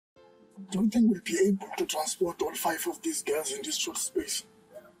Do you think we'll be able to transport all 5 of these girls in this short space?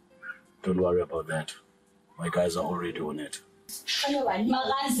 Don't worry about that. My guys are already on it.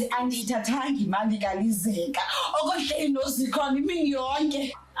 Makazi andiyithathanga imali kalizeka okudle inozikhona imini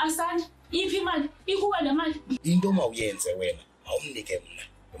yonke asana iphi imali ikuwe le mali into mawuyenze wena awumnike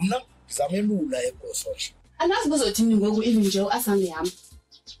mna ngizamelula egososha anazi kuzothini ngoku even nje uasami yami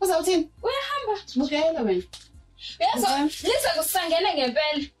uzawuthini uyahamba bukela wena yazo lize kusangene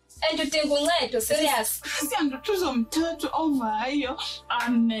ngempela and udinga uncedo serious siyangithuza umthetho ovayo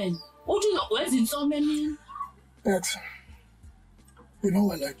amen uthi wenza insomo emini Ex, you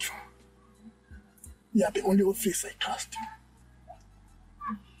know I like you. You are the only office I trust.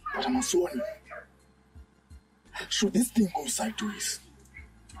 But I must warn you. Should this thing go sideways,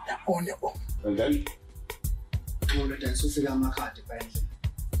 you're on your own. And then?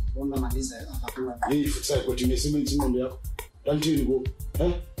 Hey, futhi kodwa ngesebenzi ingqondo yakho. Dantini go.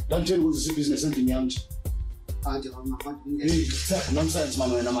 Dantini kuzisa business endini yami nje. Hey, nonsense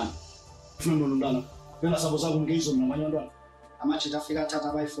man wena man. Ufuna nomntana. Wena sabo sabo ngeyizo namanye abantwana. Amachita afika athatha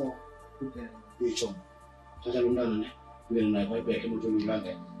abayi4 kuphela. Yitsho. Thatha lo mntana ne. Ngene naye bayibheke emotweni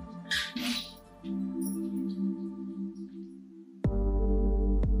ngilande.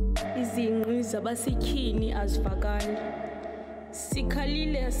 Izingqi zabasetyhini azivakali.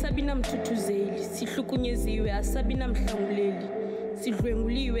 Sikhalile asabina mthuthuzeli, sihlukunyeziwe asabina mhlawuleli.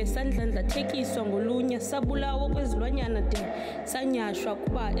 Sidlwenguliwe sandlandlathekiswa ngolunya sabulawo kwezilwanyana de sanyashwa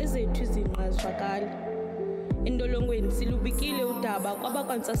kuba ezethu izinqa azivakali. Endolongweni silubikile udaba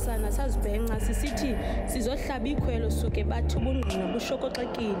kwabakwantsasana sazibhenqa sisithi sizohlaba ikhwelo suke bathi ubungqina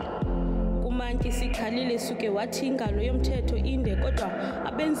bushokoxekile. Kumantyi sikhalile suke wathi ingalo yomthetho inde kodwa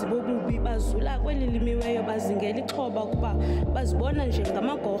abenzi bobubi bazula kwelilimiweyo bazingela ixhoba kuba bazibona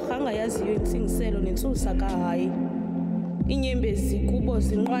njengamagorha angayaziyo intsingiselo nentsusa kahayi. Inyembezi kubo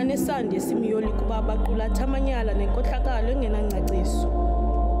zinqwane sande simiyoli kuba baqulatha amanyala nenkohlakalo engenangcaciso.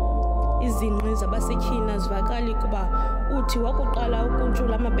 Izingqi zabasetyhini azivakali kuba uthi wakuqala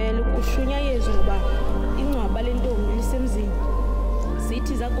ukuntshula amabele kushunyayezwa ngoba ingcwaba lentombi lisemzini.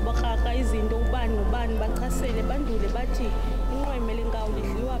 Zithi zakuba kraka izinto ubani nobani bachasele bandule bathi inqweme lenkawu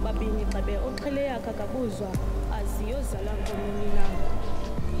lidliwa babini xebe oxhele yakhe kabuzwa aziyozala nkonini na.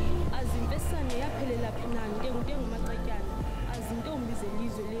 Azimfesane yaphelela phi na ntengumacatyana azintombi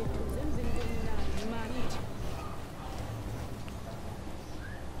zelizwe lethu zenze ntoni na imanithi.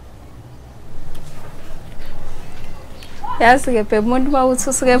 Yazi ke babe umuntu bawuthi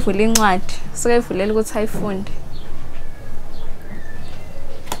usuke evula incwadi usuke evulela ukuthi ayifunde.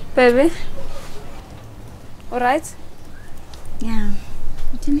 Baby, alright? Yeah.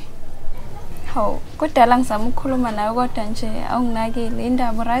 Uthini? Hawu, kodwa ngizama ukukhuluma nawe kodwa nje awunginakile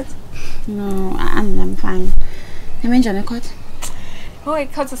indaba right? No, I'm fine. Namenjani ekhotha? Hoy,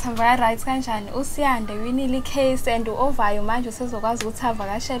 ekhotha sihamba right kanjani? Usiyande winile icase and uovayo manje usezokwazi ukuthi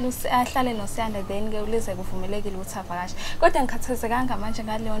avakashele ahlale noSiyande then ke ulize kuvumelekile ukuthi avakashe. Kodwa ngikhathazekanga manje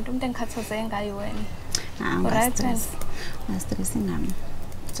ngaleyo nto umuntu engikhathazeke ngayo wena. Alright. Stress ngami.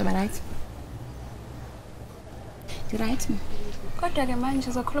 So right? You right? Kodwa ke manje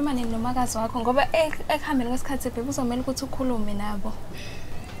uzokhuluma nini nomakazi wakho ngoba ekuhambeni kwesikhathi babe uzomela ukuthi ukhulume nabo.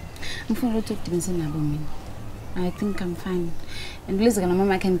 Ngifuna ukuthi udibise nabo mina. I think I'm fine. And Liza and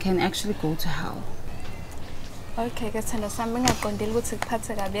Mama can actually go to hell. Okay, ke sithando sami ngaqondile ukuthi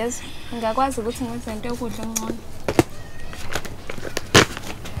kuphathe kabi yazi. Ngakwazi ukuthi ngenze into yokudla ngcono.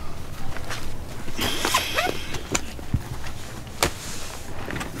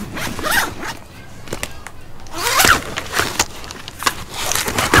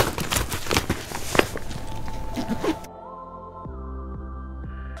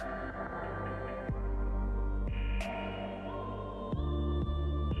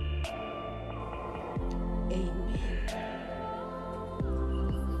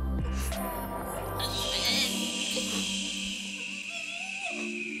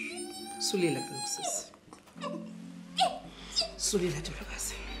 Sulila Luxus. Sulila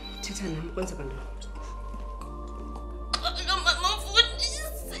Dulukas. Tita nami kwenza kanjani? Mama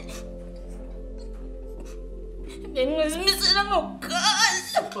mfundisi. Bengizimisela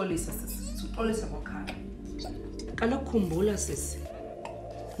ngokhala. Polisa sisi. Polisa ngokhala. Kaloku khumbula sisi.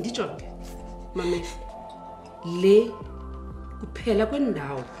 Ndijonge. Mame le kuphela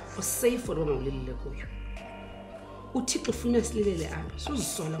kwendawo safe for ngolilele kuyo. Uthixo ufuna sililele apha.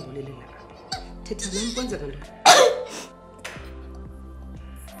 Sozisola ngolilele apha. Thetha nami kwenza kanjani?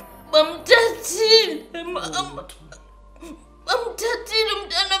 Bamthathile mama. Bamthathile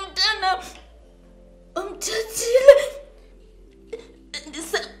mntana. Bamthathile.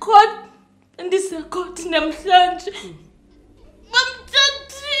 Ndisekhona namhlanje.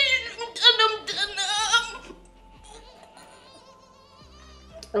 Bamthathile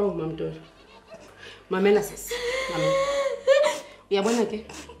Mamntolo. Mamela sisi. Mamela. Uyabona ke?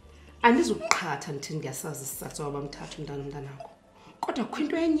 Andizuqhatha ndithi ndiyasazi isizathu wabamthatha umntanakho. Kodwa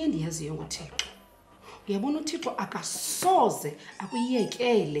kwinto enye endiyaziyo ngoThixo. Uyabona uThixo akasoze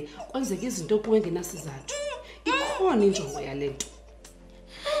akuyekele kwenzeka izinto kuwe ngenasizathu. Ikhona injongo yalento.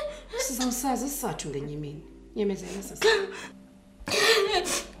 Sizawusazi isizathu ngenye imini. Nyemezela sisi.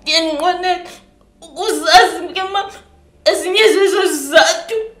 Ngiyenqonela ukuzazi ke mama ezinye zezo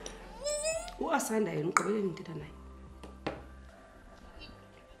zizathu. Uasanda yena uqobeleni ndithetha naye.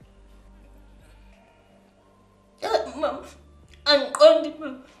 Mama,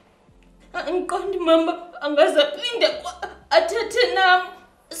 angiqondi mama angazaphinde athethe nami.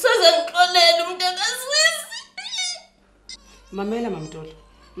 Soze ngixolele umntakasisi. Mamela Mamntolo.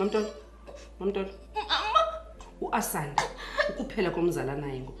 Mamntolo. Mama, uAsanda ukuphela komzala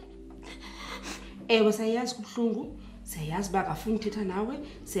naye ngoku. Ewe siyayazi kubuhlungu, siyayazi ba akafuni uthetha nawe,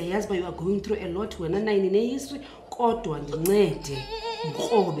 siyayazi ba you are going through a lot wena nine nehistory, kodwa ndincede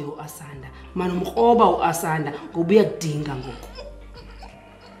mkrobe uAsanda. Mana umkroba uAsanda ngoba uyakudinga ngoku.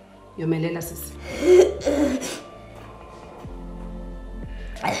 Yomelela sisi.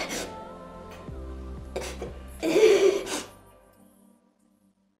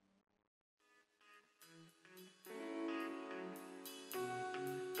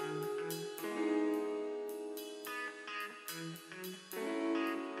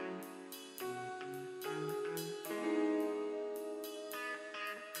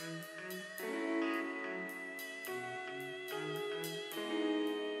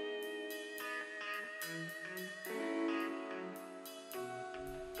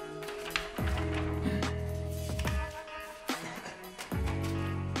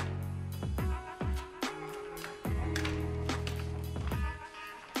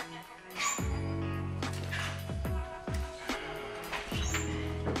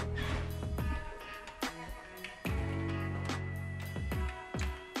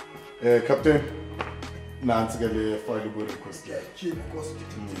 Captain, nansi ke le file ubu request. Tyhini Nkosi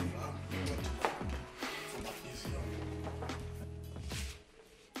detective.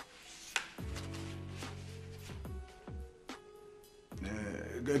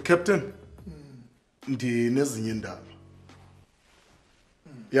 Captain, ndinezinye indaba.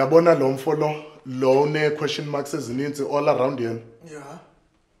 Yabona lo mfolo lo une question marks ezininzi all around yena. Yeah.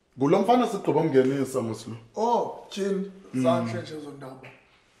 Kulo mfana sigqiba umngenisa muslo. Oh, tyhini zanhle nje zo ndaba.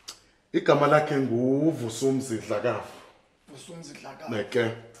 Igama lakhe nguVusumzi Dlakafu. Vusumzi Dlakafu.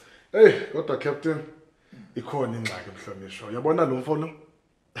 Neke. Hey, kodwa Captain, ikhona ingxaki emhlonishwa. Yabona lo mfolo?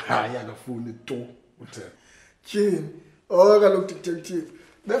 Hayi akafuni tu uthe. Tyhini, kaloku detective.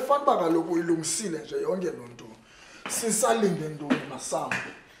 Befana ba kaloku uyilungisile nje yonke lo nto. Sisalinde ntoni masambo.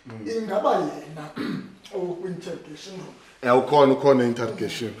 Ingaba yena interrogation room. Ukhona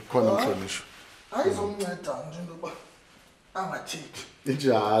interrogation, khona mhlonishwa. Ayizomnceda nje into ba angathethi.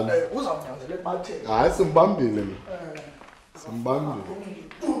 Injalo. Uzawunyanzela bathe. Hayi simbambile mina. Simbambile.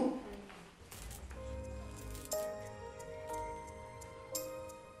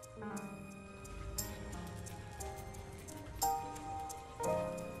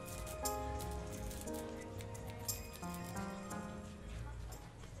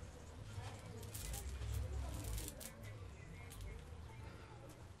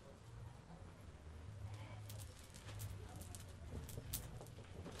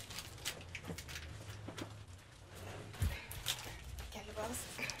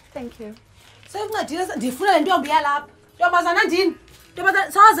 Thank you. Sekuncedile ndifuna le ntombi yalapha. Ntombazana ndini.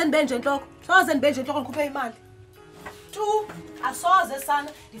 Ntombazana soze ndibenje enhloko. Soze ndibenje enhloko ngikhuphe imali. Tu asoze sana.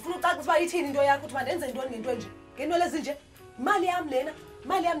 Ndifuna ucacisa uba ithini into yakho ukuthi mandenze intoni ngento nje. Ngento lezi nje. Imali yami lena.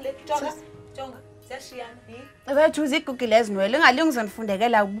 Imali yami le. Jonga. Siyashiyana. Wethu uzigugile ezinwele ungalingi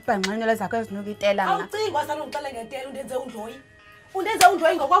uzondifundekela ububhanxanyo lezakho ezinokitela mina. Awucingwa sana ngicela ngentela undenze undloyi. Undenze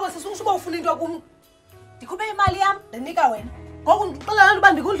undloyi ngokwabo sisho uba ufuna into kum. Ndikhuphe imali yami ndinika wena. Ngoku ngixela abantu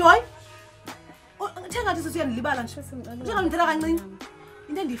uba ndikundloyi. Thengathi sisiyandilibala nje. Njengomthela kancinci.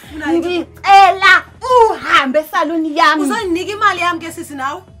 Into endiyifunayo. Ngicela uhambe esaluni yami. Uzondinika imali yami ke sisi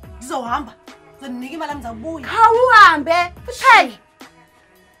nawe. Ndizohamba. Uzondinika imali yami zabuya. Khawuhambe. Hey.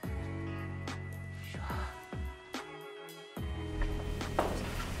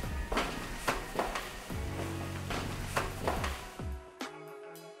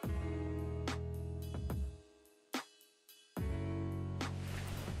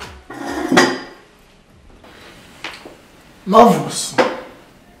 Marvelous.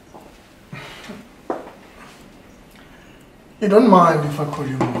 You don't mind if I call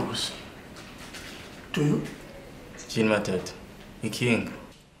you Marvelous, do you? Jini matata, King.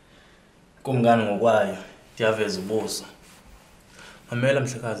 Kumngani ngokwayo, ndiyaveza ubuso. Amela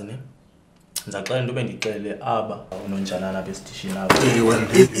mhlekazi ne. Ngizaxela into bendicele aba unonjanana apha esitishini apha.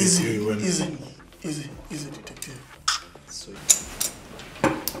 Easy detective.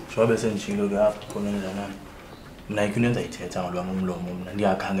 Shobe sendishilo ke apha kononjanana. Mina ikho into endizayithetha ngalwami umlomo mina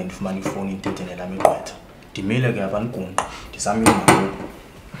ndiyakhange ndifumane ifowuni ithethe nelami igqwetha. Ndimile ke apha ndigungqa ndisamile ngoku.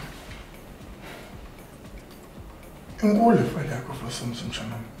 Inkulu ifile yakho Vusumzi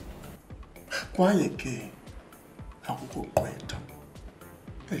mshanam. Kwaye ke akukho gqwetha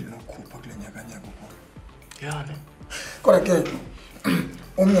elinokhupha kule nyakanyaka kubo. Yani. Kodwa ke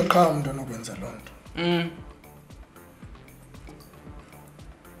omnye qha umuntu onokwenza loo nto.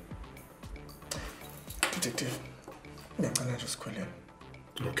 Detective, ngiyacela nje sikhwelele.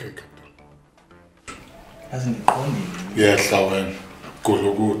 Okay, Captain. Azindiqondi. Yehla wena.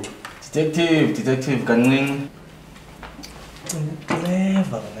 Gulukudu. Detective kancinci.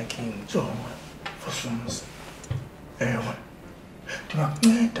 Clever wena King. Jonga, Vusumzi. Ewe.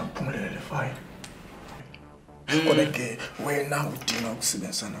 Ndingakunceda uphumulele le file. Kodwa ke wena udinga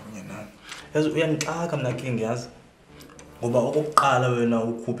ukusebenzisana kunye nami. Yazi uyandixaka mna King yazi. Ngoba okokuqala wena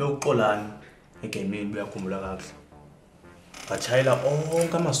ukhuphe uXolani egameni uyakhumbula kahle. Batshayela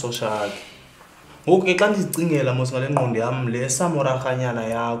onke amasosha akhe. Ngoku ke xa ndizicingela mos ngale ngqondo yam le samoraganyana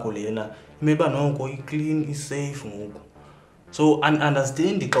yakho lena imeba noko i-clean i-safe ngoku. So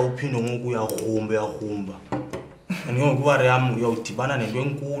understand xa uphinde ngoku uyarhumba. Ngoku uwari yam uyawudibana nento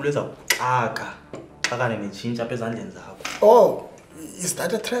enkulu eza kuxaka xakane netshintsha apha ezandleni zakho. Oh, is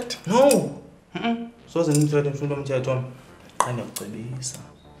that a threat? No. Soze ngimthethe mfundo omthetho. Xa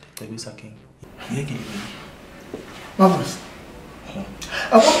ndiyakucebisa King. Yeke Mavusi.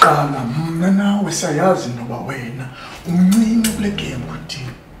 Akuqala mna nawe siyayazi noba wena umncinci kule game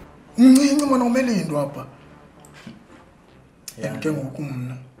kuthini. Umncinci mona umele into apha. Ke ngoku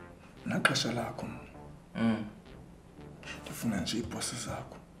mna naxesha lakho. Ndifuna nje iibhosi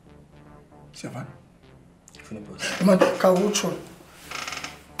zakho. Siyavana? Ndifuna ibhosi. Manje khawutsho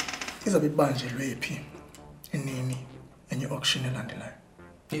izabe ibanjelwe phi? Inini enye auction elandelayo.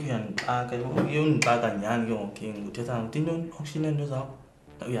 Uyandixaka, uyondixaka nyhani ke ngoku King. Uthetha ngokuthi into auction ento zakho.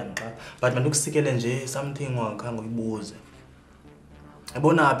 Uyandixaka. But mandikusikele nje something ongakhange uyibuze.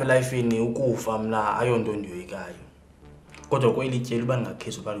 Yabona apha elifini ukufa mna ayonto ndiyoyikayo. Kodwa kweli tyeli uba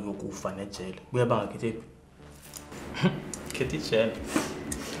ndingakhetha phakathi kokufa nejele. Buya bangakhethe phi? Khetha ijele.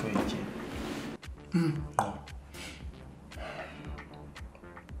 Kweli tyeli.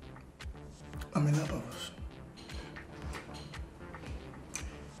 Amina boss.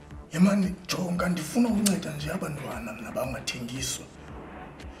 Yamani jonga ndifuna ukunceda nje abantwana nabangathengiswa.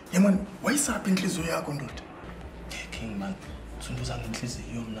 Yamani wayisapha inhliziyo yakho ndoda? King man, sunduza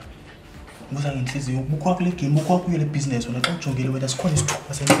ngenhliziyo mna. Mbuza ngenhliziyo bukho kule game bukho kule business wena xa ujongile wena sikhona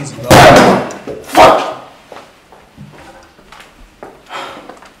isithuba senhliziyo. Fuck.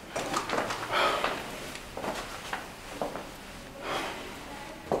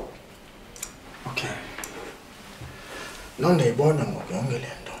 Okay. Ndiyibona ngoku yonke le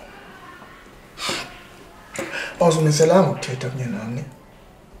nto. Awuzumiselanga ukuthetha kunye nami.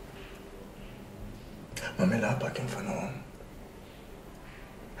 Mamela apha ke mfana wam.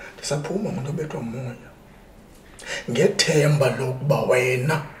 Ndisaphuma umuntu obethwa umoya. Ngethemba lokuba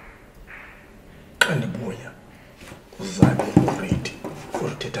wena xa ndibuya uzabe ready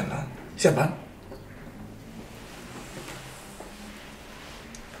for uthetha nami. Siyabana?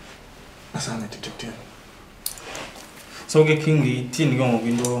 Asana detective. So ke King ithini ke ngoku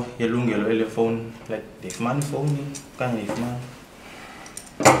into yelungelo ele phone like ndifumana ifowuni kanye ndifumana.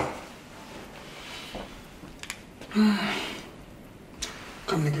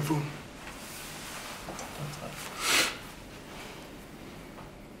 Come nike phone.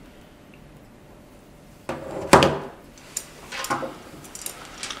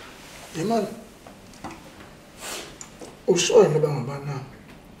 Yemani. Ushoye noba ngabana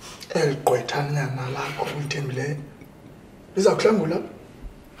eligqwethanyana lakho ulithembileyo. Liza kuhlangula.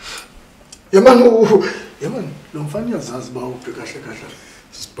 Yemani lo mfana uyazazi ba uphi kahle.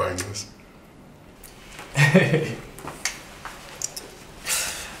 Sibhangcisa.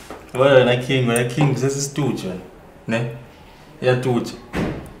 Wena King sesisitudio ne? Iyatuja.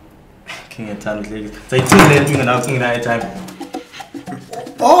 King ethanda udleki. Sayithini le nto ingena time.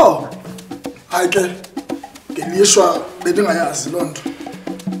 Oh. Hayi ke. Ngelishwa bendingayazi loo nto.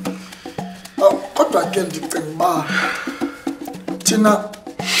 Kodwa ke ndicinga uba thina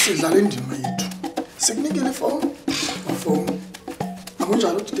sidlala indima yethu. Sikunikele ifowuni. Ifowuni.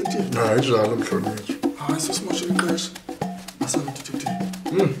 Akunjalo detective? Hayi njalo mhlonishwa. Hayi sisimoshela ixesha. Asana detective.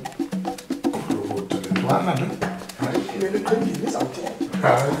 Gulukudu le ntwana nje. Hayi ile qhingile izawuthini?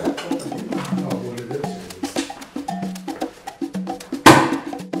 Hayi.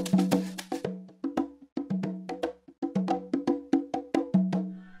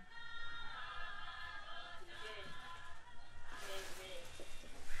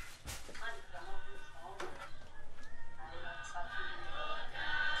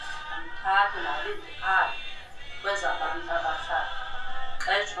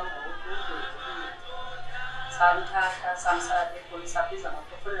 samthatha samsala epolisi abiza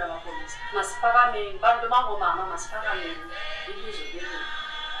amaphofolo amapolisi masiphakameni bantu bangomama masiphakameni ilizwe leli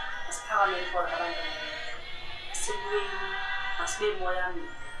masiphakameni for abantu sibuyeni masibe moyami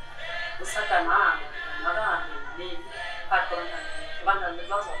usatananga ngabantu patona abantu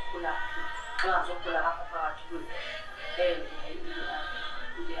bazokhula bazokhula apha phakathi kwethu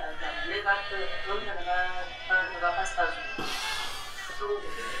Pastor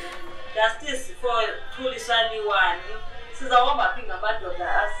Justice for Tulisaliwani. Sizawomba phi ngamadoda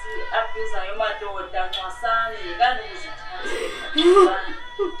abuzayo madoda nxasane kanti uzithathe.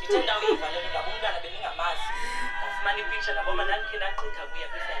 Ndithanda uyivalele ngabo umntana bengingamazi. Ngafumana ipicture nabo manakhe naqhitha kuya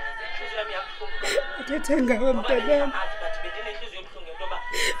kwifamily. Inhliziyo yami yabuhlungu. Athethe ngawe mntanami. But bendinenhliziyo ebuhlungu into yoba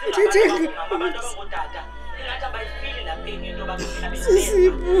Athethe ngawe. abantu abangootata ingathi abayifili la pain into yoba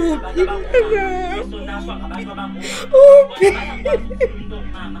Sisibuphi mntanami. sonaswa ngabantu abangomama. Buphi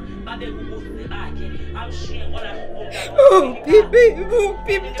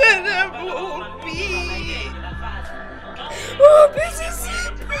mntanami, buphi. Buphi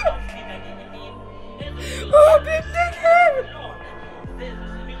Sisibha. Buphi mntanami.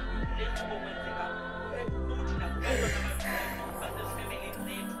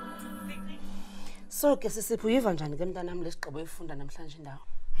 So ke Sisipho uyiva njani ke mntanami lesigqibo efunda namhlanje indawo?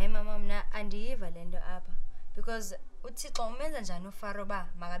 Hayi mama mna andiyiva lento apha because uThixo umenza njani uFaro ba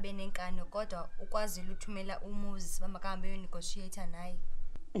makabe nenkani kodwa ukwazile uthumela uMoses bamakahambe unegotiator naye.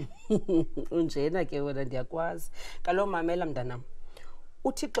 Unjena ke wena ndiyakwazi. Kaloku mamela mntanami.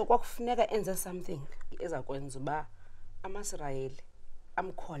 uThixo kwakufuneka enze something ezakwenza uba amaSirayeli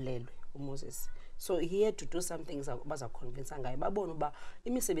amkholelwe uMoses. So he had to do something baza convince ngaye babona uba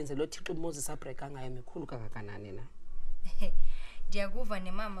imisebenzi lo Thixo uMoses abreaka ngayo mikhulu kangakanani na. Ndiyakuva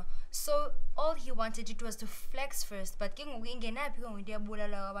ne mama. So all he wanted it was to flex first but ke ngoku ingenaphi konke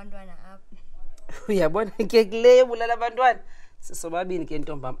yabulala abantwana apha. Uyabona ke kule yabulala abantwana sisobabini ke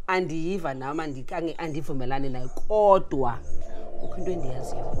ntombam andiyiva nama ndikange andivumelane naye kodwa ukho into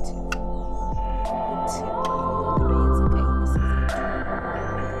endiyaziyo uthi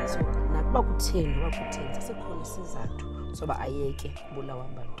nakuba kutheni sikhona isizathu soba ayeke ubulawa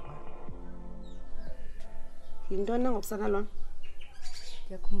abantwana. Yintoni ngobusana lona?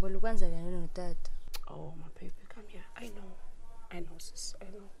 Ndiyakhumbula ukwenza le nto notata. Oh my baby, come here. I know sis.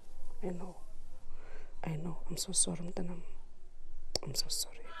 I know. I'm so sorry mntanami. I'm so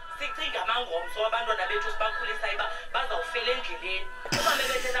sorry. Sicinga mangomso abantwana bethu sibakhulisa bazawufela endleleni. Uma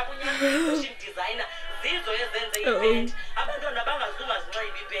bebethela kunyaka fashion designer zizo ezenze event. Abantwana bangazuma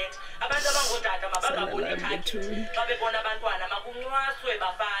zinxiba event. Abantu abangodada mabangaboni ikhaki. Xa bebona abantwana makuncwaswe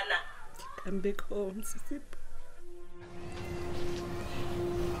bafana. Come back home, Sisipho.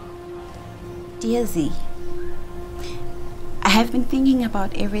 Dear Z, I have been thinking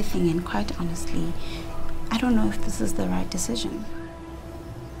about everything and quite honestly, I don't know if this is the right decision.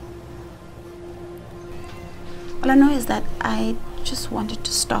 All I know is that I just wanted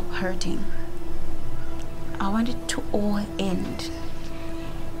to stop hurting. I want it to all end.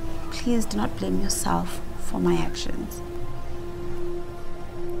 Please do not blame yourself for my actions.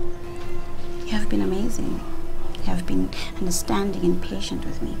 You have been amazing. You have been understanding and patient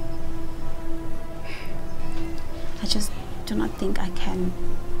with me. I just do not think I can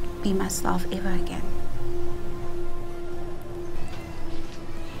be myself ever again.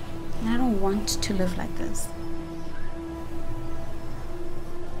 And I don't want to live like this.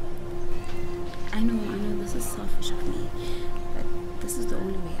 I know this is selfish of me, but this is the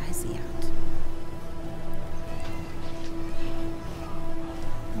only way I see out.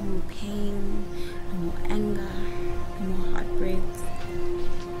 No more pain, no more anger, no more heartbreaks.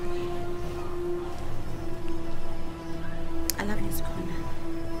 I love you, Zweni,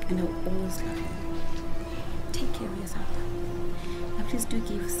 and I will always love you. Take care of yourself. Now please do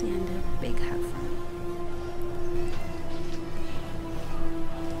give Sianda a big hug from me.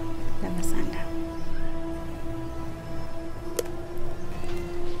 Love Sanda.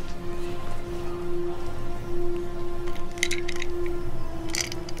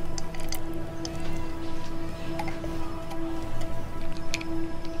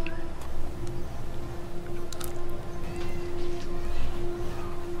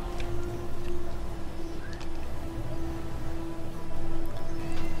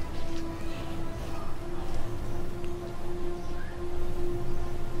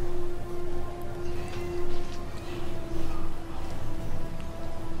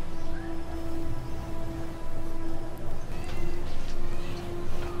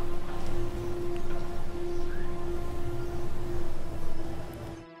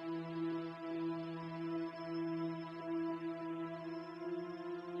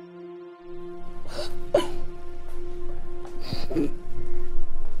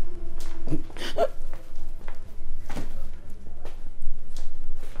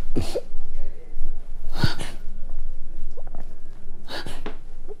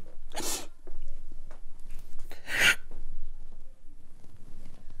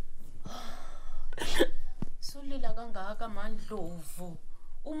 kangaka Mandlovu.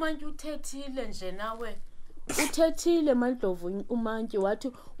 Umantyi uthethile nje nawe. Uthethile Mandlovu umantyi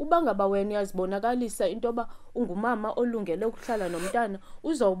wathi uba ngaba wena uyazibonakalisa into yoba ungumama olungele ukuhlala nomntana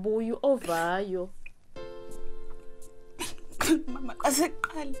uzawubuya ovayo. Mama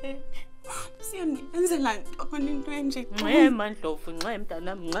aseqaleni. Siyondenzela ntoni into enje? Nxe Mandlovu, nxe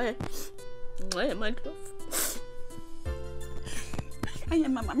mntanami, nxe Mandlovu. Aya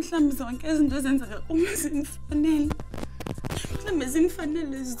mama mhlambi zonke izinto ezenzeka umzimfanele. Mhlambi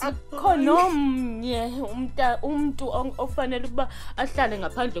zimfanele akho nomnye umuntu ofanele ukuba ahlale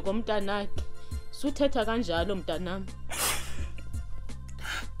ngaphandle komntanakhe. Suthetha kanjalo mntanami.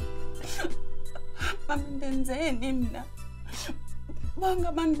 Mama benzeni mina? Bonke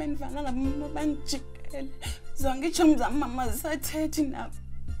abantu benifana nabo banjikele. Zonke ichomi zami mama zisathethi nabo.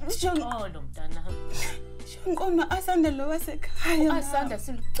 Xolo mntanami. Nkono Asanda lo wasekhaya. Asanda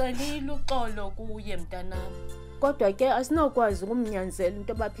silucelile uxolo kuye mntanami. Kodwa ke asinokwazi ukumnyanzela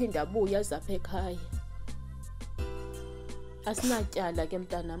into abaphinda abuye azapha ekhaya. Asinatyala ke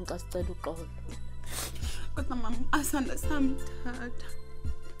mntanami xa sicela uxolo. Kodwa mama Asanda samthatha.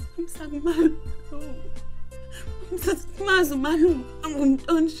 Umsakumalo. Umsakumazi malume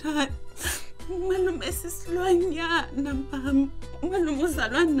angumntonshana. Malume esisilwanyana mama. Malume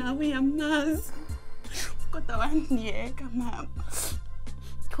uzalwa nawe yamazi. Kodwa wandiyeka mama.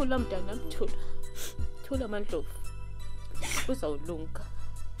 Thula mntanami, thula. Thula Mandlovu. Uzawulunga.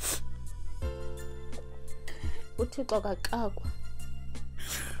 Uthixo kaxakwa.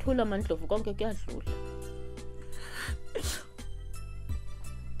 Thula Mandlovu, konke kuyadlula.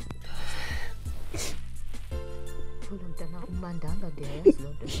 Thula mntana umandanga ndiyayazi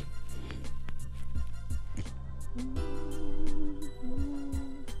loo nto.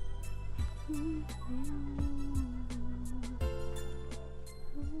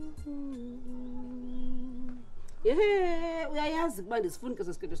 Uyayazi kuba ndisifuni ke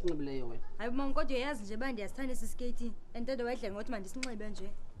sesiketi esinxibileyo wena. Hayi mama kodwa uyayazi nje uba ndiyasithanda esi skate entendo wedlela ngothi mandisinxibe nje.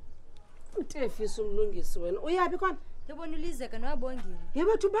 Utefisa umlungisi wena. Uyaphi khona? Yabona ulizeka nowabongile.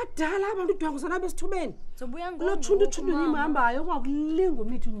 Yabathu badala abantu udwangusana besithubeni. Sobuya ngoku. Lo thundu ngihambayo ungakulinga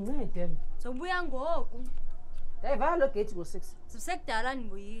umithi uncede. Sobuya ngoku. Ndayivala lo gate ngo6. Sisekudala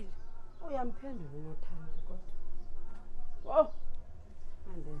ndibuyile. Uyamphendula unothanda kodwa.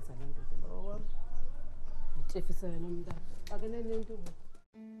 Andenza le nto baba wami. Nditefisa wena mntana. Akenene into.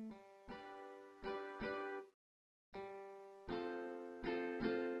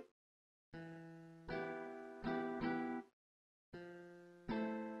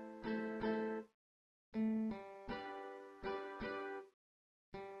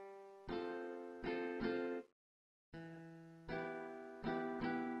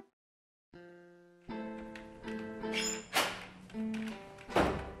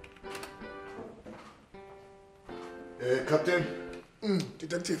 Captain.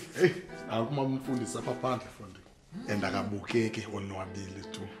 Detective. Hey, akuma umfundisi apha phandle fundi. Endakabukeke onwabile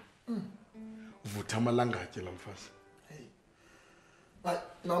tu. Uvutha amalangatye lamfasi. Hey. Hayi,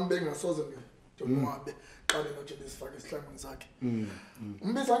 nami bengasoze ndonwabe xa benothi besifaka isihlangano sakhe.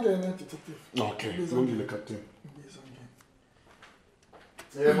 Umbiza ngene detective. Okay, kulungile Captain. Umbiza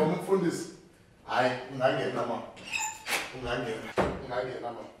ngene. Mama umfundisi. Hayi, ungangena mama. Ungangena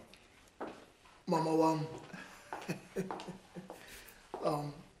mama. Mama wami.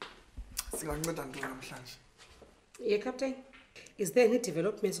 Singanceda ntoni namhlanje? Yeah, Captain. Is there any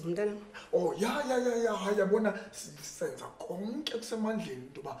developments ngumntana? Oh, yeah. Yabona senza konke kusemandleni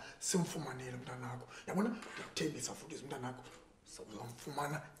into ba simfumanele umntanakho. Yabona ukuthembisa futhi umntanakho.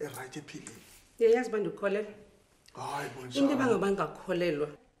 Sizamfumana right ephilile. Yayazi bandikholelwa. Hayi bonje. Into bangakholelwa.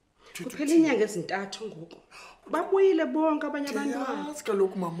 Kuphela inyanga ezintathu ngoku. Babuyile bonke abanye abantwana. Yazi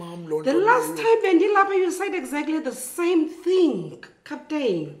kaloku mamam lo nto. The last time bendilapha you said exactly the same thing,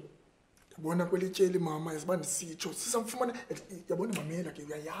 Captain. Yabona kwelitsheli mama yasibandisitsho sisamfumana yabona mamela ke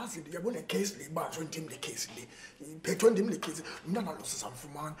uyayazi yabona icase le banjwe ndim le case le iphethwe ndim le case umntana lo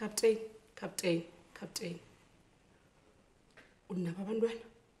sisamfumana. Captain. Unaba abantwana?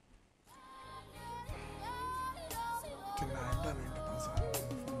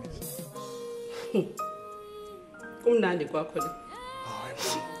 Umnandi kwakho le.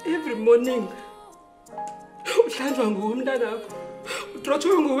 Every morning uhlanjwa ngumntanakho.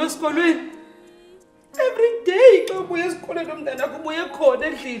 Udrotshwe nguwe esikolweni. Every day xa ubuya esikolweni umntanakho ubuye khona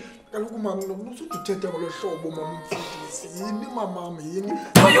endlini. Kaloku mama lo usudithethe ngolo hlobo mama umfundisi yini mama yini?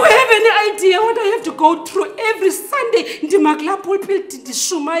 Do you have any idea what I have to go through every Sunday? Ndimakla pulpit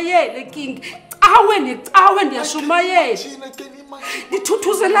ndishumayele King. Awe ndiyashumayela.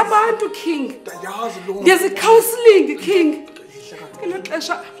 Ndithuthuzela abantu King. There's a counseling King. Ngelo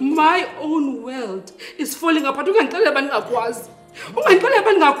xesha my own world is falling apart. Ungandixelela uba ndingakwazi. Ungandixelela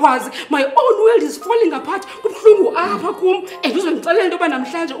uba ndingakwazi. My own world is falling apart. Kubuhlungu apha kum. And uzondixelela into yoba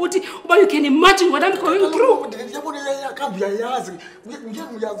namhlanje uthi uba you can imagine what I'm going through. Ndiyabona yakambi yayazi.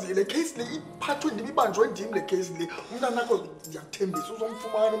 Ngiyazi le case le iphathwe ndim ibanjwe ndim le case le. Umntanakho ndiyakuthembisa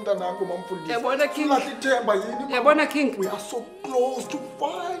uzomfumana umntanakho mamfundisi. Yabona King. Ithemba yini? Yabona King. We are so close to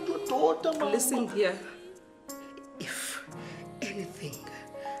find your daughter, mama. Listen here. If anything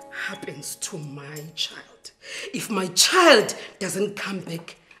happens to my child, if my child doesn't come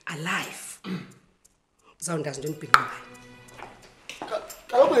back alive, uzawundazi into endibhinqa ngayo.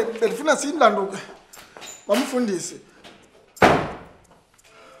 Kaloku bendifuna siyimlando mamfundisi.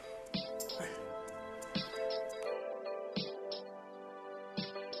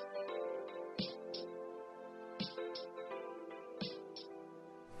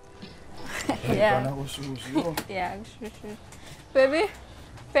 Yeah. Yeah, sure. Baby,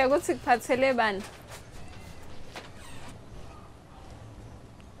 bheka uthi kuphathele bani?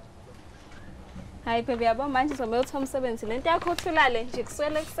 Hayi baby, yabo manje uzomela uthi umsebenzi lento yakho uthulale nje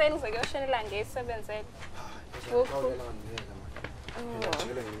kuswele ekseni uze kuyoshonela ngesebenzele.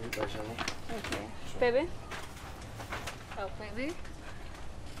 Okay. Baby. Oh, baby.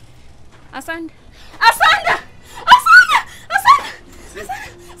 Asanda.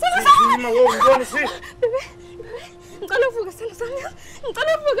 Sima ngibona si. Ngicela uvuke sana sami.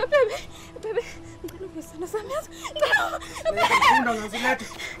 Ngicela uvuke baby. Baby, ngicela uvuke sana sami. Ngifunda ngazilethe.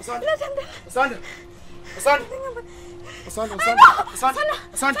 Asanda.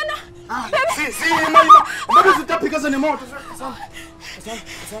 Sima ngoba uzitaphika zenemoto.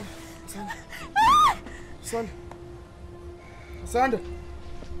 Asanda.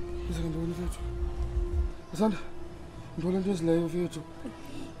 Ngizakubona mfethu. Asanda. Ngibona into ezileyo mfethu.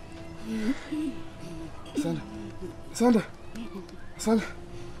 Asanda.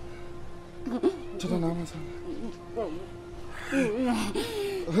 Tshata nami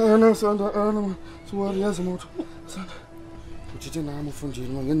Asanda. Asanda, suwari yazi moto. Asanda. Utshite nami ufundile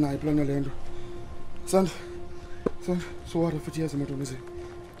ngenayo plan lento. Asanda. Suwari futhi yazi moto neze.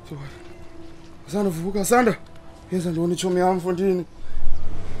 Suwari. Asanda vuka Asanda. Yenza ndoni chomi yami mfundini.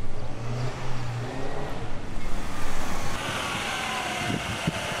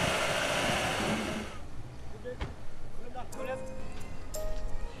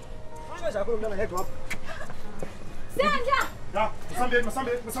 Siyanda. Ya,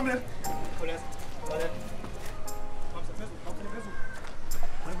 masambeni.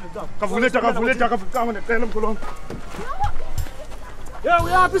 Kavuleta kama necela mkhulu. Yeah,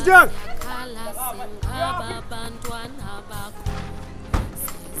 we are this young. Abantwana bakho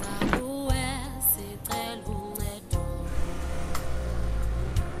siza kuwe sicela uncedo.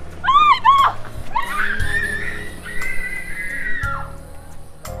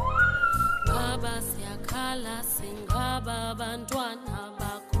 Baba siyakhala singaba abantwana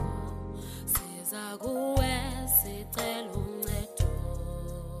bakho siza kuwe sicela uncedo.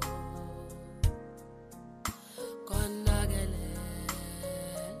 Konakele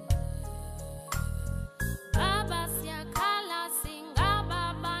Baba siyakhala singaba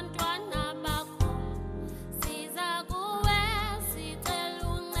abantwana bakho siza kuwe sicela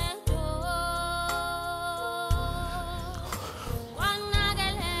uncedo.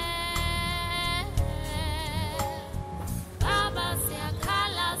 Konakele Baba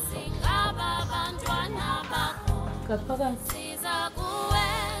siyakhala singaba abantwana bakho siza kuwe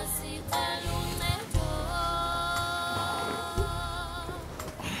sicela uncedo.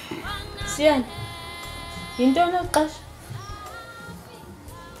 Siyanda. Yintoni oqasha?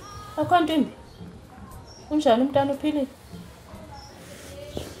 Akho nto imbi. Unjani umntana uphilile?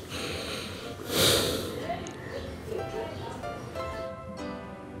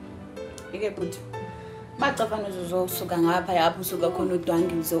 Ike bhuti. Bacafana uzosuka ngapha yapho usuka khona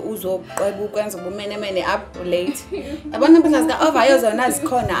udwangizo uzoqweba ukwenza ubumenemene up late. Yabona impahla zika over zona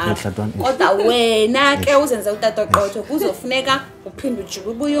zikhona apha. Kodwa wena ke uzenza utata qotho kuzofuneka uphinde ujike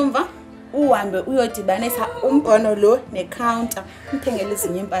ubuye umva. Uhambe uyodibanisa umbhono lo necounter uthengele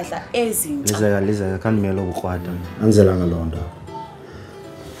izinye impahla ezintsha. Lizeka kanimelo ubukrwada. Anzela ngalonto.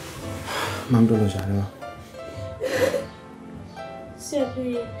 Mamntolo njani?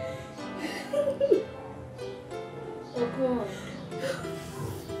 Siyaphila.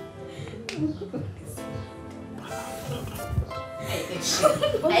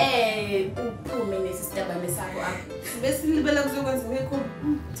 Uphume nesisitaba mesakho apha. Besilibela kuzokwenza ngekho.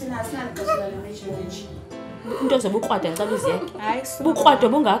 Thina asinalo xesha lalemeji. Into zobukrwada ngicela uziyeke. Hayi, ubukrwada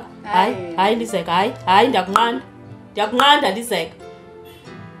bungaka? Hayi Lizeka, hayi ndiyakunqanda. Ndiyakunqanda Lizeka.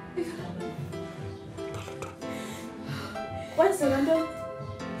 Kwenzeka ntoni?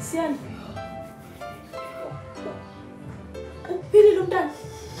 Siyanda. Uphilile umntana?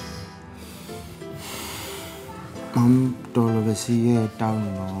 Dolo besiye town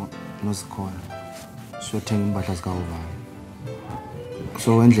noSikhona. Siyothenga impahla zikaUvayo.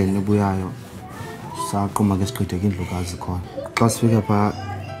 So endleleni ebuyayo saqhuma ke siqhithe indlu kaZikhona. Xa sifika pha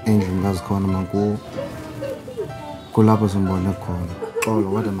endlini kaZikhona manku kulapho simbone khona. Xolo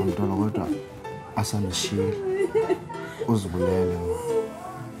kodwa mamntwana kodwa asandishiyile. Uzibulele.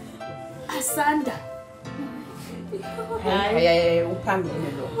 Asanda. Hayi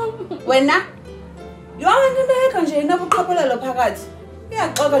uphambili lo. Wena yonke into nje inobuqhophelelo phakathi.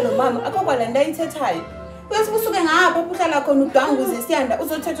 Uyaxoka lo mama akho le nto ayithethayo. Uyasibusuke ngapha uhlala khona udwanguze siyanda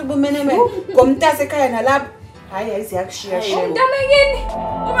uzothetha ubumenemene ngomntase ekhaya nalapha. Hayi ayiziyakushiya shema. Umntanakini.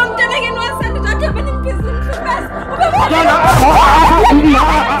 Uma umntanakini wasanda uzathi abene impisi umhluphazi.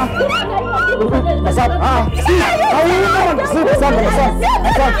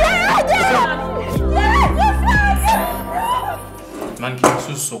 Man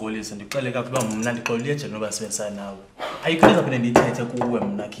ngisusokolisa ndixele kakuba mna ndixolile nje noba sibenzisa nawe. Ayikho phinde ndithethe kuwe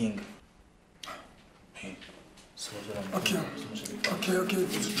mna King. Okay,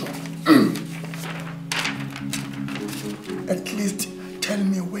 at least tell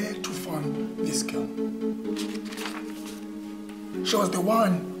me where to find this girl. She was the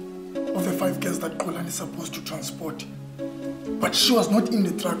one of the 5 girls that Xolani is supposed to transport. But she was not in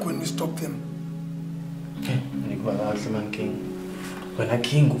the truck when we stopped them. Man King. Wena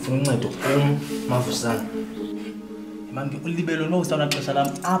King ufuna uncedo Vusumzi. Man ulibelo no usana xesha lam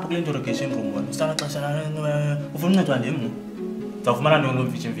apho kule interrogation room wena. Usana xesha la ufuna uncedo ndim. Uzawufumana ntoni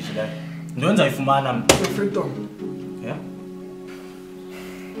mvitshi la? Ndonza ifumana mna. Freedom. Yeah.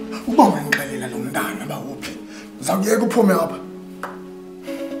 Uba ngixelela lo mntana ba uphi. Uzawuyeka uphume apha.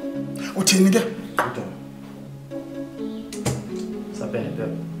 Uthini ke? Sapene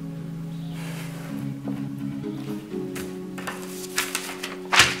pepe.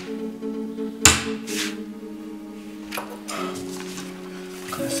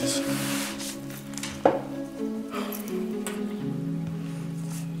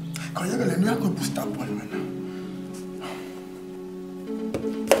 Kaya le nto yakho booster ball wena.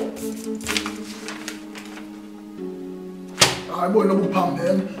 Ayibona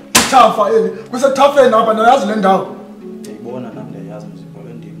ubuphambene. Ithafa yini? Kusethafeni apha nayazi le ndawo. Ndiyibona nami ndiyazi muzikolo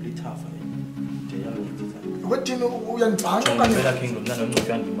ndimlithafa yini. Ndiyazi. Wethini uyandibhanqa okanye phela King lomntana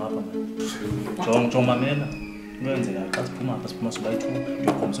wemncofya ndimapha man. Jonga mamela. Uyenzeka xa siphuma apha siphuma soba yi-2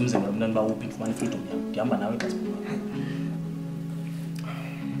 ndiyokhomisa umzimba lomntana uba uphi ndifumana ifreedom yam. Ndihamba nawe xa siphuma.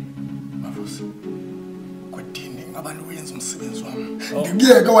 Kodini ngabantu uyenza umsebenzi wami.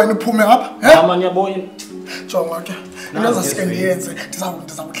 Ngikuyeke wena uphume apha. Mama ngiyabona. Jonga ke. Inaza sike ndiyenze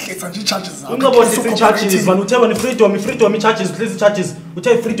ndizawuhlisa nje i-charges zakho. Ungabothi i-charges man utheba ne-freedom i-charges uhlisa i-charges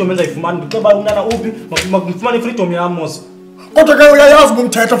uthe i-freedom endizayifumana ndiceba umntana uphi ngifumane i-freedom yam mos. Kodwa ke uyayazi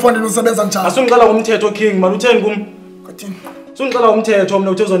ngumthetho fonini usebenza njani. Asungicela ngumthetho King man utheni kum? Kodini. Sungicela ngumthetho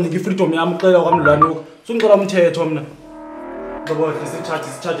mna uthe uzonika i-freedom yam uxela kwamdlwanuka. Sungicela umthetho mna. Ngabothi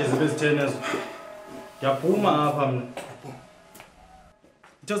i-charges ebezitheni ezo. Ngiyaphuma apha mna.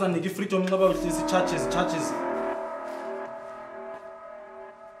 Uthe uzonika i-freedom ngaba uhlisa i-charges.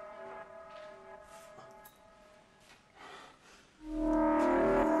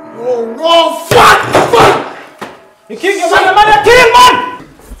 Oh, fuck! King, King, man!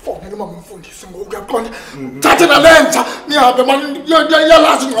 Fonela mama mfundisi ngoku uyaqonda. Thathe nalentsha nihambe man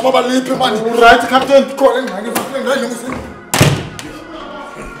yalazi ngaba baliphi man. Right Captain. Khona ingxaki mfana ngayilungisa.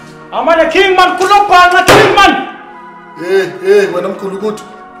 Amane King man kulobhanqa King man. Wena mkhulu ukuthi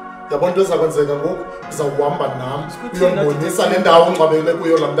yabona into ezakwenzeka ngoku uzawuhamba nami uyongibonisa le ndawo ongcwabele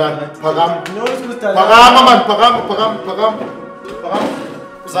kuyo la mntana. Phakama man, phakama.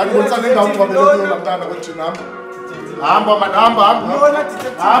 Uzani bonisa le ndawo ongcwabele kuyo la mntana kuthi nami. Hamba man,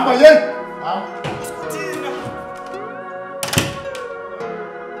 hamba ye.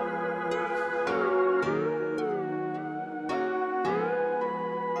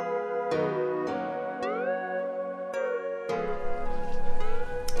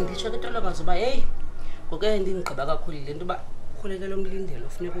 Nditsho ke tolakazi uba heyi ngoke ndingigqiba kakhulu le nto uba ukhulekela umlindelo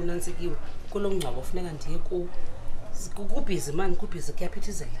funeka unantsikiwe kulo mngcwabo funeka ndiye kuwo. Kubhizi mani kubhizi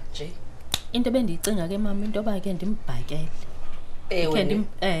kuyaphithizela nje. Into bendiyicinga ke mama into yoba ke ndimbhakele. Ewe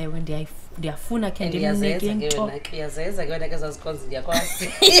ndiyafuna ke ndimnike into. Uyazeza ke wena ke zazikonzi ndiyakwazi.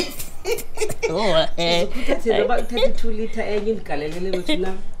 Uthethe uba uthethe 2 liter enye indigalelele ukuthi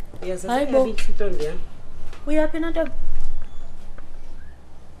na. Uyazeza ke intombi yam. Uyaphi na ntombi?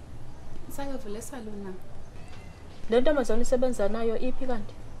 Sangavule salona. Le ntombazana isebenza nayo iphi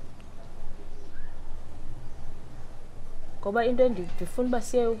kanti? ngoba into ndifuna uba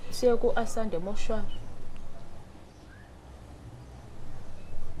siye ku-Asanda emoshwari.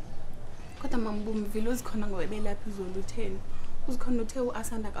 Kodwa mama Bumvile uzikhona ngoba belapha izolo utheni. Uzikhona uthe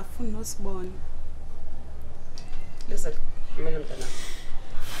uAsanda akafuni nosibona. Listen, kumele mntana.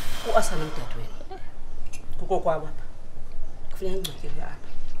 uAsanda umdadewenu. Kuko kwabo apha. Kufuneka ngicikile apha.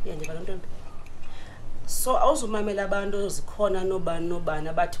 Uyandiva lo ntombi? So awuzumamela abantu ozikhona nobani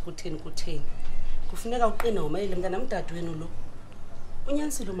abathi kutheni. Kufuneka uqine ngomayile mntana umdadewenu lo.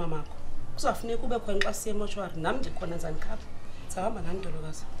 Unyanisile umamakho. Kuzafuneka ube khona xa siye emoshwari nami ndikhona nzani khapha. Sahamba nani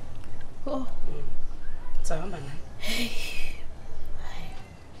ntolokazi. Oh. Sahamba naye.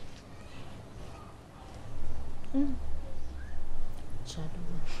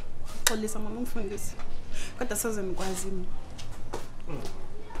 Xolisa mama umfundisi. Kodwa saze nikwazi mina.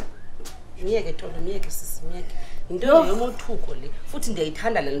 Miyeke Tolo, miyeke sisi, miyeke. Into yomothuko le. Futhi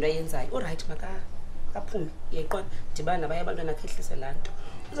ndiyayithanda le nto ayenzayo. Alright makaphume. Yeqwa dibana nabaye abantwana akhehlise lanto.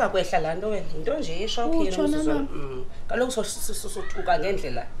 Uza kwehla lanto wena. Into nje eshock yena umsuzwana. Kaloku sothuka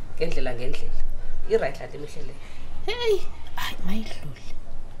ngendlela. I-right la emihlele. Hey, hayi mayidlule.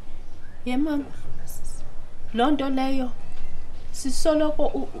 Ye mama. Lo nto leyo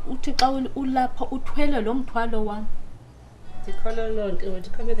sisoloko uthi xa ulapha uthwele lo mthwalo wami. Ndikholwa loo nto wethu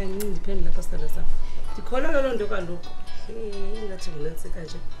kame kancinci ndiphendula lapha sithandwa sam. Ndikholwa loo nto kaloku. Ingathi ngilentsika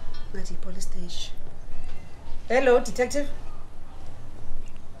nje. Ngathi yi-police station. Hello, detective.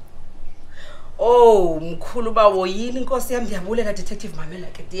 Oh, mkhulu bawo yini inkosi yami ndiyabulela detective mamela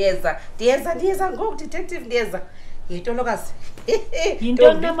ke ndiyeza ngoku detective ndiyeza. Yintolokazi.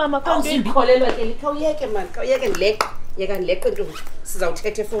 Yinto na mama kanti ndikholelwa ke likhawuyeke man, khawuyeke ndileqe. Yeka ndileqe ntombi.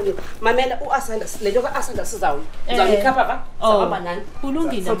 Sizawuthetha efonini. Mamela uAsanda le nto kaAsanda uzawunikhapha ba? Sahamba nani?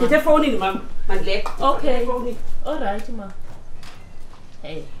 Kulungile. Sizawuthetha efonini mama. Mandileqe. Okay. All right ma.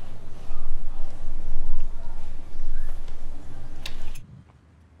 Hey.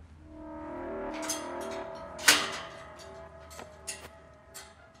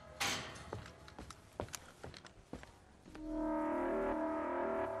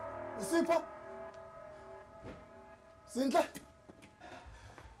 Sipho. Zinhle.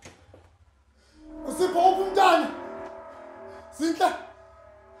 Usipho umntana. Zinhle.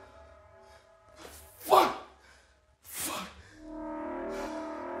 Fuck.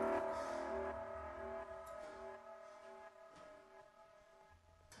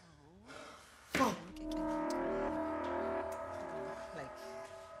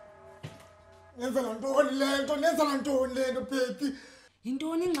 Nenza ntoni le nto baby?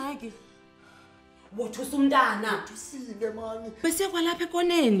 Yintoni ingxaki? Wothusa umntana. Thusile mani. Bese kwalapha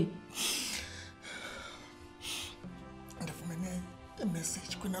ekoneni. Ndifumene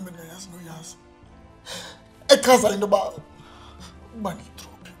i-message kwinamba engayazi noyazi. Echaza into yoba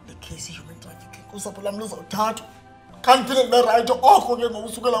ndiyidrophe le case human trafficking. Usapho lam luzawuthathwa. Kandiphinde ndibe rayithi oko ke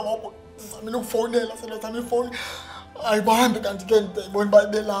ngokusukela ngoko ndizamile ukufowunela sele ifowuni. Ayibahambi kanti ke ndiyibona uba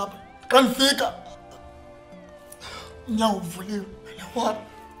ibe lapha. Xa ndifika unyawo uvuliwe.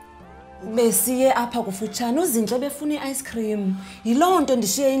 Besiye apha kufutshane uzinhle befuna i-ice cream. Yiloo nto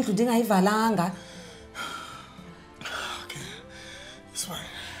ndishiye indlu ndingayivalanga. Okay. It's fine.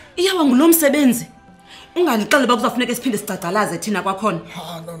 Iyawa ngulo msebenzi. Ungalixela uba kuzafuneka siphinde sicacalaze thina kwakhona.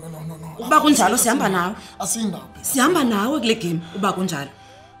 No. Uba kunjalo sihamba nawe. Asiyindawo. Sihamba nawe kule game uba kunjalo.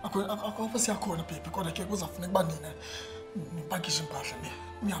 Akho siyakhona baby kodwa ke kuzafuneka uba nina nipakishe impahla ne.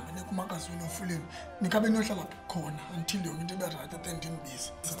 Nihambe nekumakazweni ofuleni. Nikabe niyohlala khona until yonke into ibe right then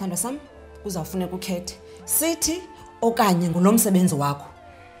ndinibize. Sithandwa sam, uzawufuneka ukhethe. Sithi okanye ngulo msebenzi wakho.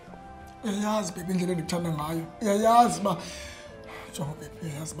 Uyayazi baby indlela endikuthanda ngayo. Uyayazi uba jongo baby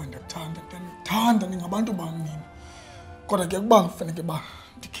uyayazi uba ndiyakuthanda ningabantu bam nina. Kodwa ke kuba kufanele uba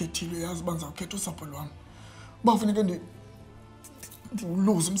ndikhethile uyazi uba ndizawukhetha usapho lwam. Uba kufanele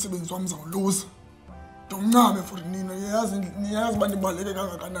ndiwuluze umsebenzi wam ndizawuluza. Ndoncabe for nina niyazi uba ndibaluleke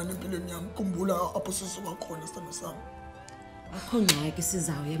kangakanani empilweni yam. Khumbula apho sisuka khona sithandwa sam. Akho ngxaki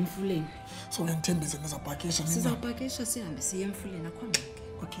sizawuya emfuleni. So uyandithembisa ndizawupakisha nina. Sizawupakisha sihambe siye emfuleni akho ngxaki.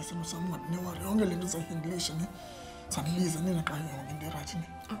 Okay, simo sam ungabi newari yonke le nto izawuhindilisha ne. Saniliza nina xa yonke into erayithi ne.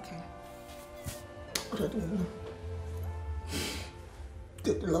 Okay. Alright mama.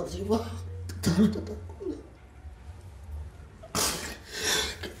 Daddy loves you, ma.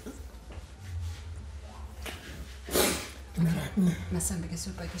 Masambe ke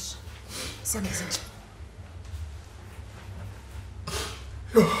siyopakisha. Sihambe zinhle.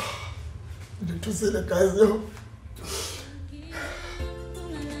 Ndithusile guys yo.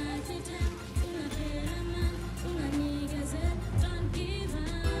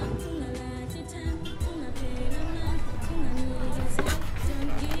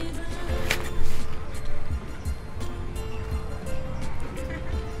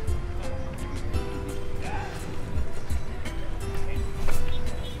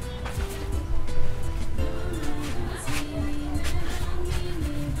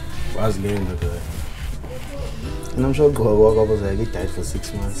 As lame, and I'm sure Gogo was like, he died for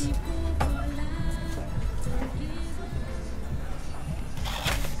 6 months.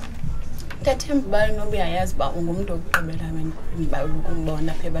 Tathemba bayo nobe ayazi ba ungumuntu oqhubela mina ngiba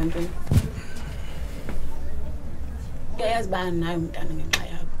ukubona apha ebantwini. Uyayazi ba nayo umntana ngenxa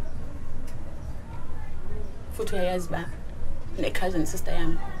yakho. Futhi uyayazi ba ne-cousin sister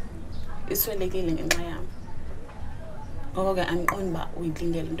yami iswelekile ngenxa yami. Ngoko ke angiqondi ba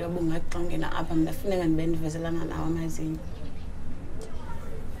uyilindele into yoba ungathi xa ungena apha mina funeka ndibe ndivezelana nawe amazinyo.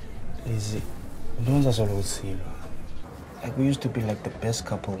 Lizzy, don't just always see. Like we used to be like the best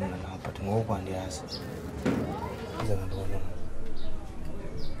couple now, but no one has.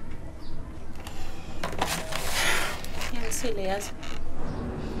 Yes.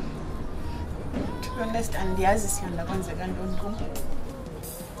 To be honest, and the others is under one second don't go.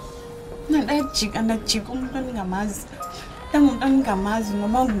 No, that chick and that chick don't gamaz. Don't gamaz, no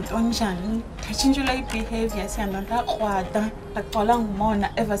more on Jan. Change like behavior, and on that water, like for long more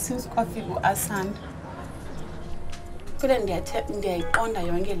ever since coffee was sand. Couldn't get the onda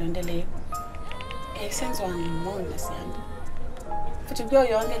yonke lonto leyo esenziwa ngumona siyanda futhi kuyo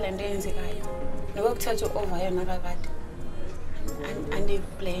yonke lento eyenzekayo nokuthatha over yona kakade and they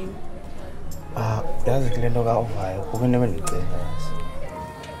blame yazi kule nto ka-ovayo kukunebe ndicela yazi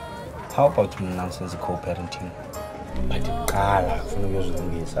how about mna senze co-parenting but qala kufuna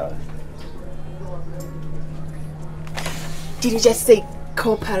ukuyozilungisa. Did you just say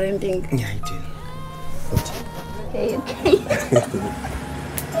co-parenting? Yeah, I did.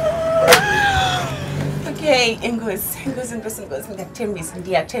 Okay, English.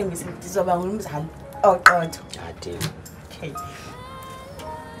 Ndiyakuthembisa ndizoba ngumzali oqotho. Okay.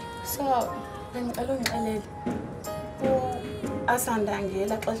 So, bengicela ungixelele Asanda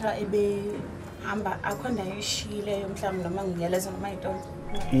ngela xesha ebehamba akho ndayo ishile mhlawumbe noma ngiyalezo noma yintoni.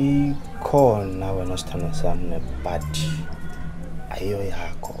 Ikhona wena sithando sami but ayiyo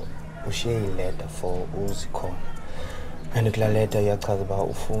yakho. Ushiye ileta for uzikhona. And kula letter iyachaza uba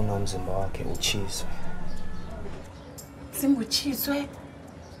ufuna umzimba wakhe utshiswe. Simbutshiswe?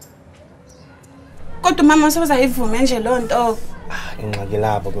 Kodwa mama sozayivume nje loo nto. Ingxaki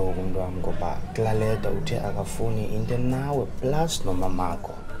lapho ke ngokumntu wami ngoba kula letter uthe akafuni into nawe plus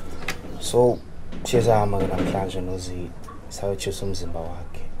nomamakho. So siyezama ke namhlanje nozi sayotshisa umzimba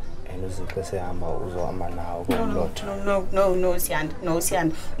wakhe. And uzixe sehamba uzohamba nawo kulotho. No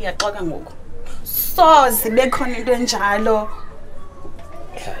Siyanda uyaxoka ngoku. So zibekhona into enjalo.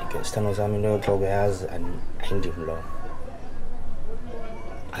 Yeah, ke sithando sami into yoxoka yazi ayindim lo.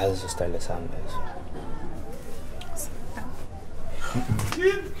 Azi style sami leso.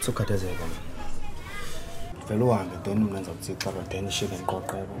 Sukhathazeka mina. Vele uhambe then mina ngizokuthi xa then ishike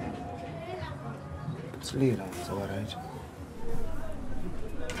ngiqoqele. Silila so right.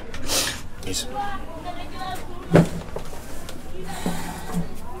 Yes.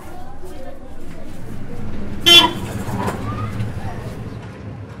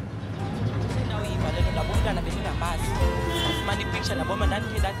 Naboma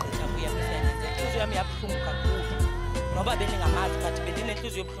ndandiphinde agqitha kuya kusenze inhliziyo yami yabuhlungu kakhulu noba bendingamazi but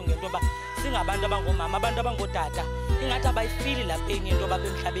bendinenhliziyo ebuhlungu into yoba singabantu abangomama abantu abangootata ingathi abayifili lapha enye into yoba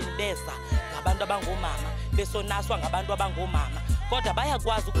emhlabeni beza ngabantu abangomama besonaswa ngabantu abangomama kodwa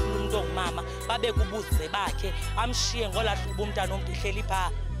bayakwazi ukukhuluma umntu ongumama babe kubuze bakhe amshiye ngolahluba umntana omntu ihleli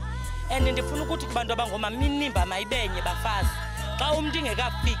phaa and ndifuna ukuthi kubantu abangomama minimba mayibenye bafazi xa umntu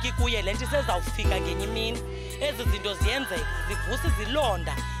ingekafiki kuye le nto isezawufika ngenye imini ezi zinto ziyenzeka zivusa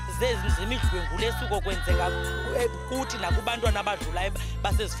izilonda zemidlwengula esuko kwenzeka kuthi nakubantwana abadlulayo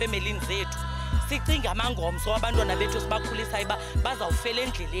basezifemelini zethu sicinga amangomso wabantwana bethu sibakhulisayo bazawufela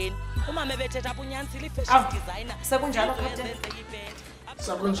endleleni umama ebethetha apho unyanisile i-fashion designer sekunjalo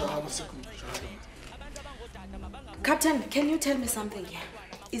Captain, can you tell me something here?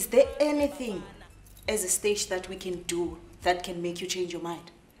 Is there anything as a stage that we can do that can make you change your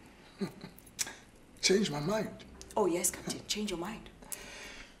mind? Change my mind? Oh yes, Captain, change your mind.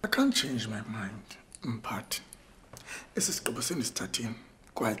 I can't change my mind, but isisigqibo sendisithathile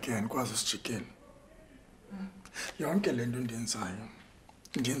kwakhe ndikwazi usijikela. Yonke le nto ndiyenzayo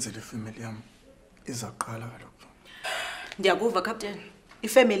ndiyenzele ifamily yam izaqala kaloku. Ndiyakuva Captain.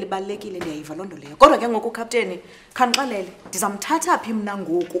 Ifamily ibalekile ndiyayiva loo nto leyo. Kodwa ke ngoku Captain, khanixelele ndizamthatha phi mna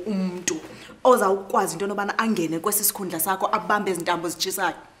ngoku umuntu ozawukwazi into yobana angene kwesi sikhundla sakho abambe izintambo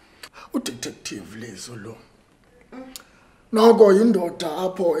zitshisayo. Udetective lezo lo. Noko yindoda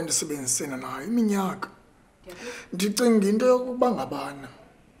apho endisebenzisene nayo iminyaka. Ndicinga into yokuba ngabana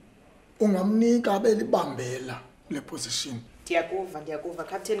ungamnika abelibambela le position. Ndiyakuva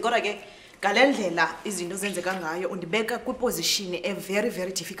Captain. Kodwa ke Galendlela izinto zenzeka ngayo undibeka kwiposition a very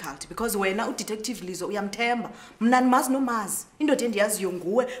very difficult because wena udetective Lizo uyamthemba mna nimazi nomazi indoda endiyaziyo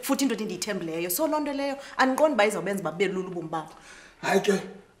nguwe futhi indoda endiyithembileyo so lonto leyo andiqondi ba izawubenza babe lula ubomi bakho. Hayi ke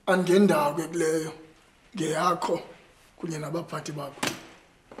angendawo ke kuleyo ngeyakho kunye nabaphathi bakho.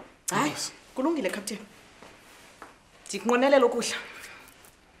 Hayi kulungile captain. Ndikunqonelela ukudla.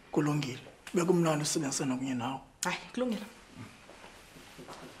 Kulungile. Bekumnandi usebenzisana kunye nawe. Hayi kulungile.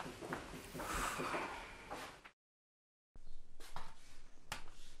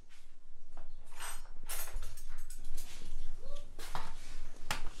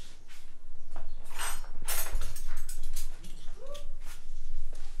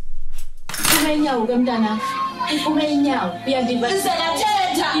 Inyawo ke mntana iphume inyawo uyandivasela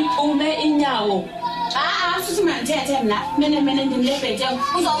iphume inyawo futhi manthethe mna mina ndimlebhethe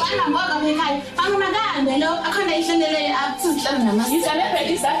uzobana ngoba bekhaya bangahambe lo akhona ihlelele sizihlala namasi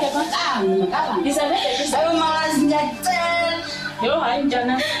izalebhethe zakhe izalebhethe zakhe makazi ngiyacela yo hayi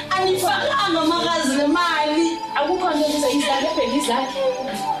mntana anifakanga makazi le mali akukho nto izalebhethe zakhe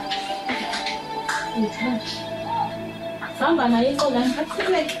hamba naye Xolani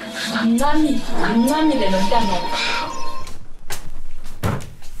aqhubeke mncamile lo mntana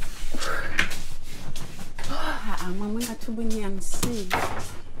mama ngathuba unyamsile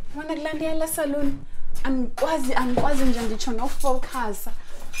wona kulandela salon angikwazi nje nditsho nofocusa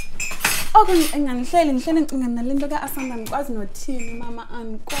enganihleli ngihlele ngicinga nalento kaAsanda ngikwazi nothini mama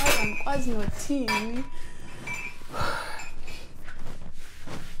angikwazi nothini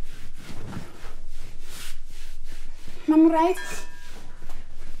Mama right?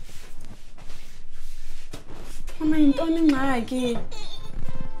 Mama yintoni ingxaki?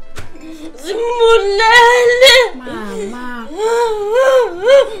 Zimbulele.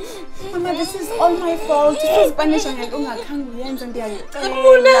 Mama, this is all my fault. Spanish ngeke ungakhange uyenze ndiyacela.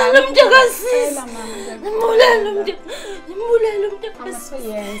 Zimbulele mntakasisi. Zimbulele mntakasisi.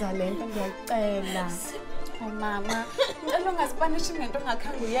 Uyenza lento ndiyacela. Mama, ngicela ungaspanish ngento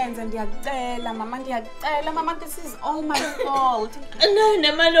ongakhange uyenze ndiyacela mama ndiyacela mama this is all my fault.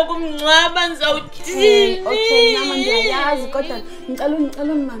 Nemali yokumngcwaba ngizawuthini? Okay mama ndiyayazi kodwa ngicela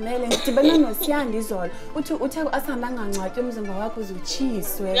ungimamele ngidibene noSiyanda izolo uthe uAsanda angangcwatywa umzimba wakho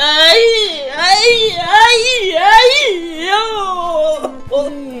uzutshiswe. Hayi yo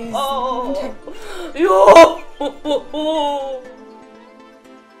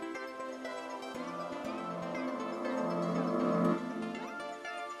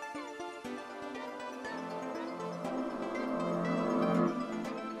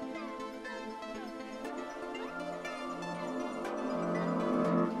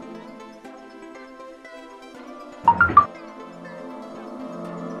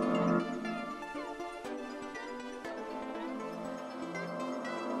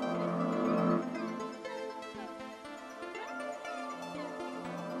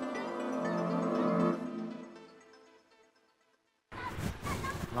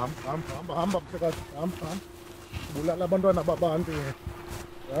hamba mhlekazi hamba bulala abantwana babantu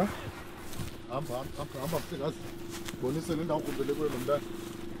ha hamba mhlekazi bonise le ndawo kumbele kwelo mntana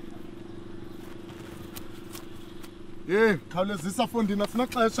khawulezisa Fondini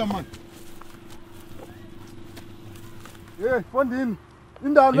asinaxesha man Fondini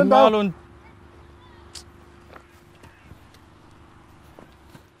indawo le ndawo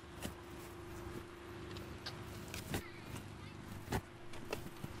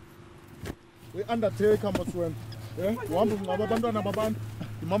Undertaker maswena uhamba ungcwaba abantwana babantu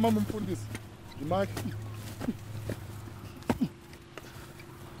imama umfundisi imaki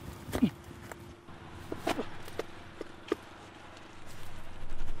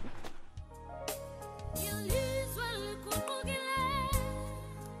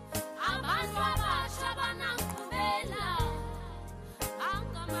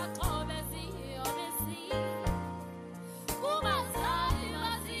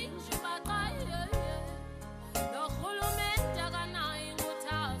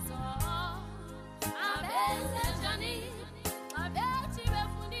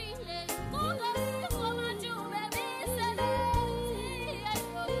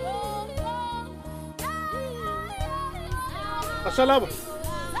Ashalaba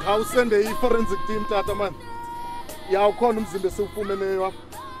awusende i-forensic team tata man yawukhona umzimba esiwufumeneyo apha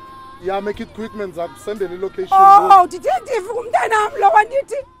ya make it quick man zakusendele location detective umntanami lo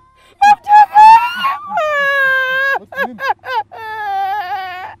wandithi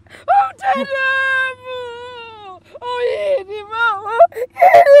umntanami oyini mama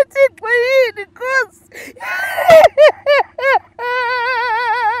yini Thixo yini Nkosi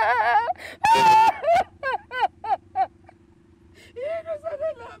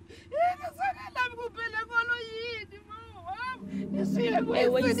Yini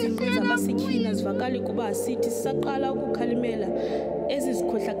sithi sisaqala ukukhalimela ezi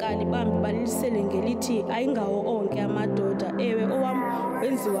zikhohlakali bambi balisele ngelithi ayingawo onke amadoda ewe owam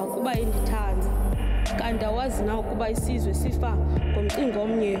wenziwa kuba endithanda kanti awazi na ukuba isizwe sifa ngomcingo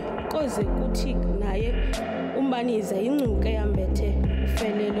omnye koze kuthi naye umbaniza yingcuke yambethe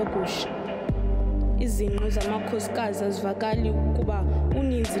ufele logusha izinqo zamakhosikazi azivakali ukuba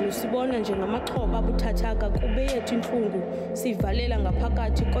uninzi lusibona njengamaxhoba abuthathaka kube yethu intlungu siyivalela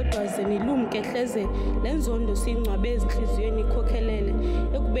ngaphakathi kodwa ze nilumke hleze le nzondo siyingcwabe ezintliziyweni ikhokhelele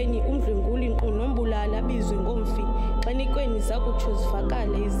ekubeni umdlwenguli nkqu nombulali abizwe ngomfi xa nikweni zakutsho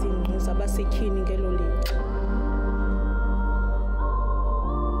zivakale izinqo zabasetyhini ngelo lixa